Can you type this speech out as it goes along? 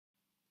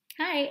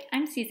Hi,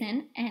 I'm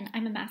Susan, and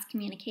I'm a mass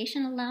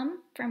communication alum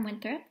from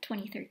Winthrop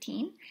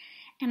 2013.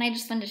 And I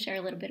just wanted to share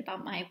a little bit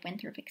about my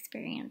Winthrop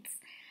experience.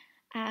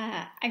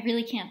 I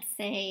really can't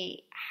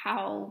say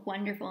how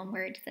wonderful in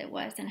words it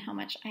was and how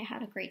much I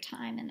had a great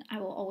time, and I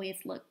will always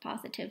look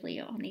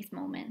positively on these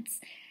moments.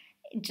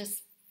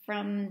 Just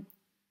from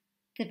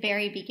the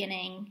very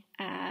beginning,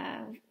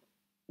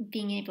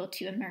 being able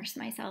to immerse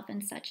myself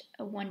in such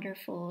a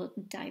wonderful,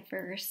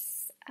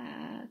 diverse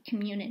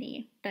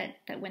community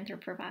that Winthrop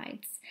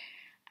provides.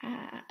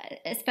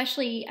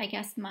 Especially, I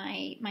guess,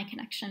 my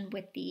connection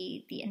with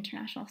the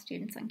international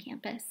students on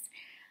campus.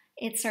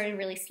 It started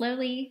really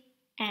slowly,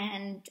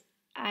 and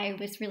I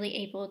was really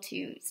able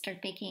to start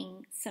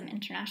making some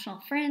international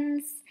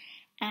friends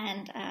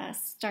and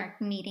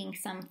start meeting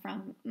some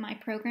from my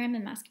program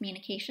in mass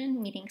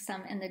communication, meeting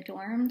some in the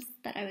dorms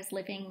that I was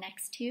living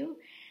next to,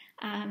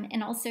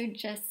 and also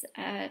just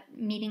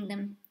meeting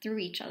them through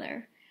each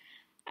other.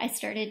 I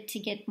started to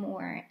get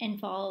more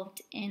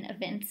involved in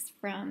events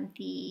from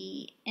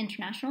the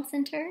International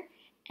Center,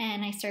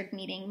 and I started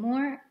meeting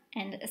more.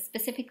 And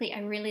specifically, I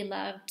really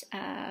loved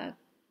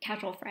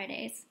Casual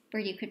Fridays,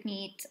 where you could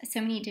meet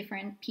so many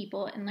different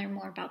people and learn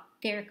more about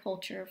their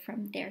culture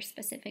from their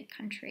specific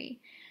country.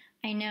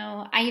 I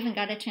know I even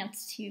got a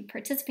chance to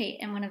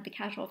participate in one of the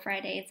Casual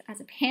Fridays as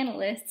a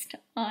panelist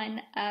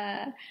on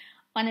an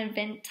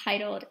event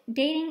titled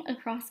Dating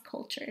Across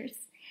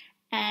Cultures.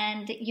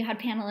 And you had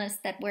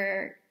panelists that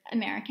were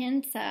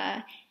Americans,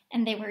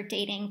 and they were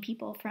dating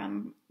people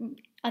from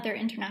other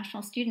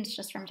international students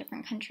just from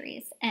different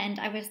countries. And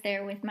I was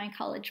there with my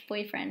college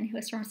boyfriend who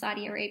was from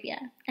Saudi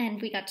Arabia,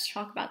 and we got to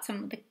talk about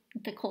some of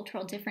the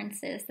cultural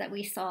differences that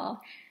we saw,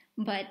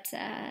 but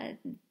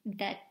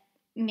that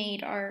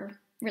made our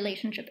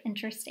relationship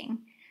interesting.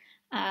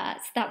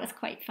 So that was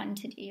quite fun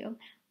to do.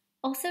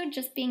 Also,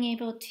 just being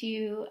able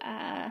to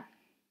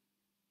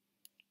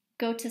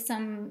go to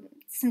some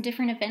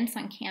different events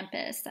on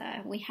campus.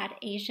 We had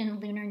Asian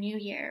Lunar New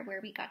Year, where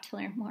we got to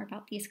learn more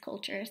about these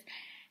cultures.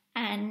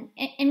 And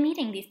in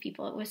meeting these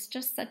people, it was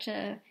just such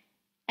a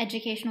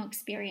educational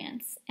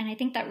experience. And I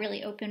think that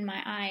really opened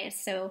my eyes.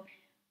 So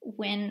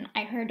when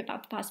I heard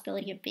about the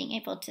possibility of being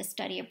able to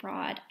study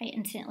abroad, I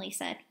instantly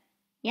said,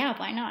 yeah,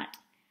 why not?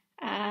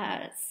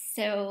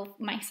 So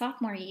my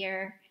sophomore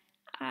year,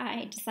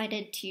 I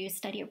decided to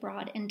study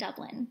abroad in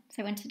Dublin.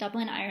 So I went to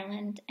Dublin,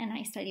 Ireland, and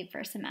I studied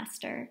for a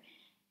semester.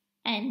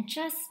 And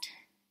just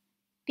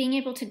being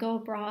able to go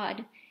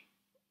abroad,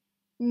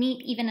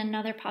 meet even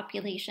another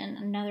population,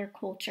 another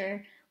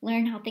culture,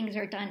 learn how things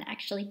are done,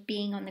 actually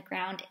being on the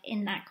ground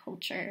in that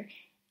culture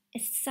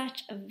is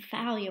such a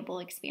valuable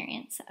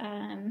experience.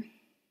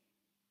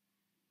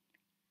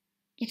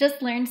 You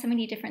just learn so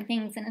many different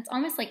things, and it's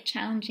almost like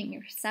challenging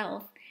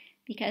yourself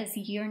because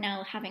you're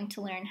now having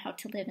to learn how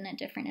to live in a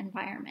different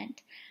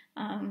environment.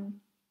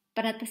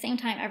 But at the same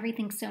time,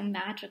 everything's so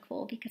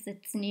magical because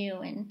it's new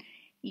and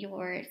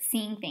you're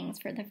seeing things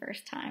for the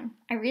first time.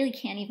 I really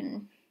can't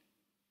even,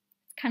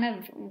 it's kind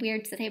of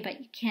weird to say, but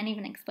you can't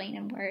even explain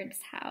in words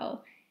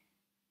how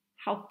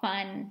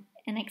fun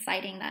and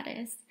exciting that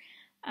is.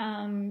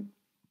 So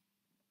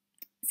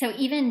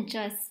even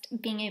just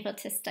being able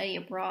to study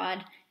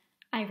abroad,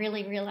 I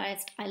really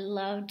realized I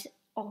loved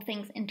all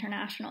things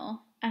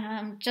international,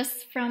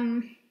 just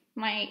from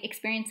my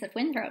experience at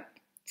Winthrop.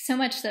 So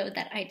much so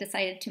that I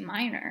decided to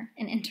minor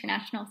in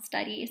international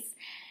studies.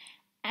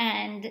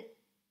 And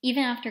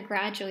even after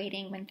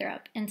graduating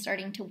Winthrop and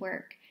starting to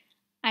work,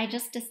 I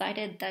just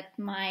decided that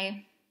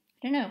my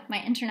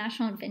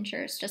international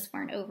adventures just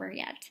weren't over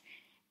yet.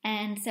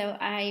 And so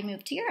I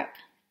moved to Europe.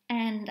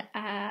 And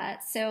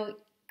so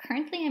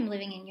currently I'm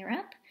living in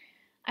Europe.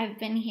 I've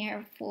been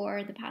here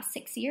for the past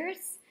 6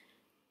 years.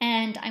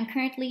 And I'm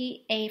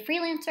currently a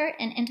freelancer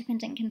and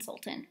independent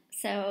consultant.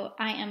 So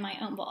I am my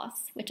own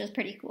boss, which is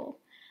pretty cool.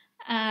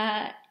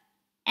 And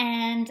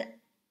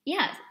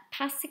yeah,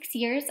 past 6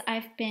 years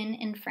I've been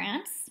in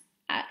France.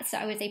 So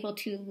I was able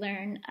to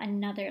learn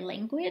another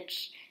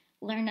language,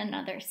 learn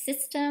another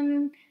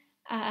system,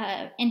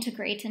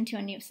 integrate into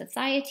a new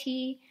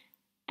society.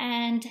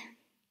 And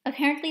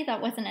apparently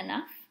that wasn't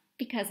enough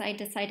because I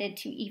decided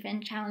to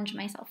even challenge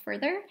myself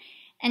further.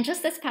 And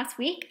just this past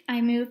week,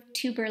 I moved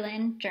to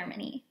Berlin,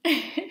 Germany.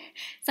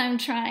 So I'm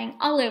trying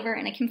all over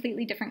in a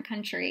completely different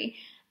country,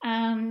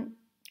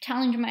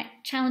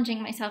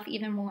 challenging myself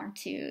even more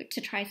to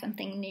try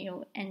something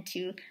new and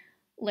to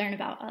learn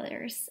about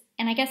others.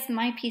 And I guess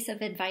my piece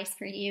of advice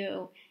for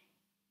you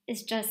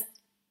is just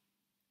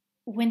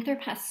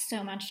Winthrop has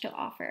so much to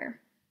offer.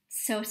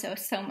 So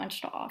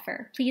much to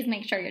offer. Please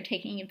make sure you're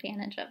taking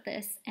advantage of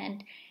this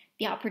and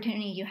the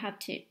opportunity you have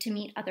to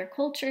meet other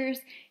cultures,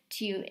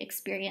 to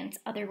experience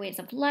other ways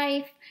of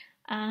life,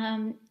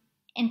 and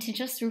to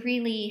just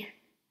really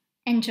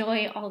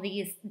enjoy all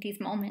these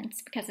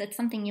moments, because it's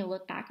something you'll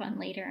look back on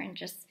later and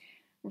just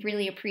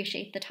really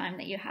appreciate the time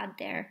that you had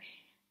there.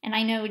 And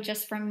I know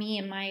just from me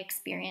and my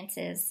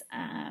experiences,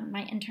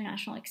 my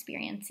international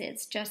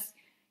experiences, just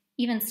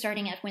even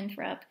starting at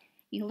Winthrop,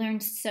 you learn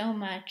so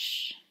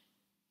much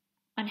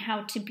on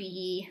how to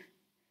be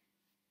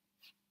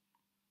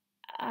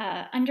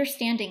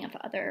understanding of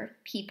other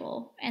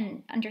people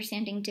and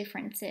understanding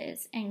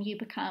differences, and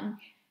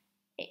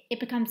it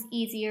becomes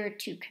easier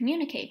to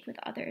communicate with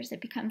others.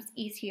 It becomes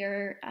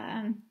easier.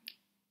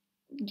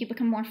 You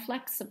become more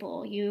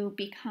flexible. You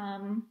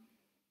become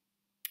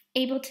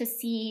able to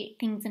see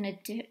things in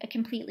a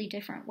completely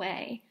different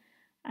way.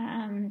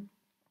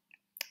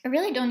 I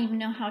really don't even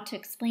know how to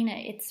explain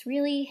it. It's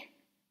really,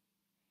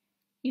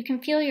 you can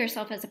feel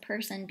yourself as a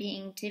person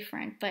being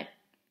different, but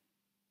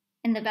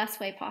in the best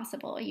way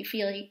possible. You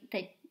feel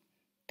that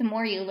the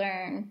more you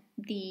learn,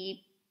 you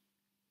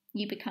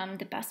become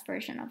the best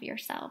version of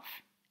yourself.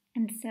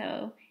 And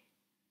so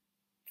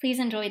please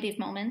enjoy these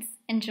moments.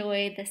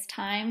 Enjoy this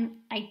time.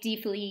 I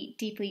deeply,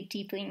 deeply,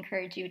 deeply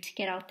encourage you to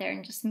get out there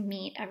and just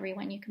meet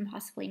everyone you can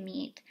possibly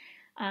meet.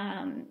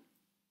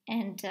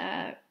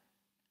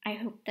 I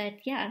hope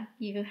that,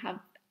 you have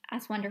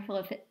as wonderful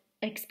of an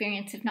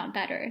experience, if not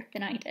better,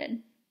 than I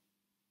did.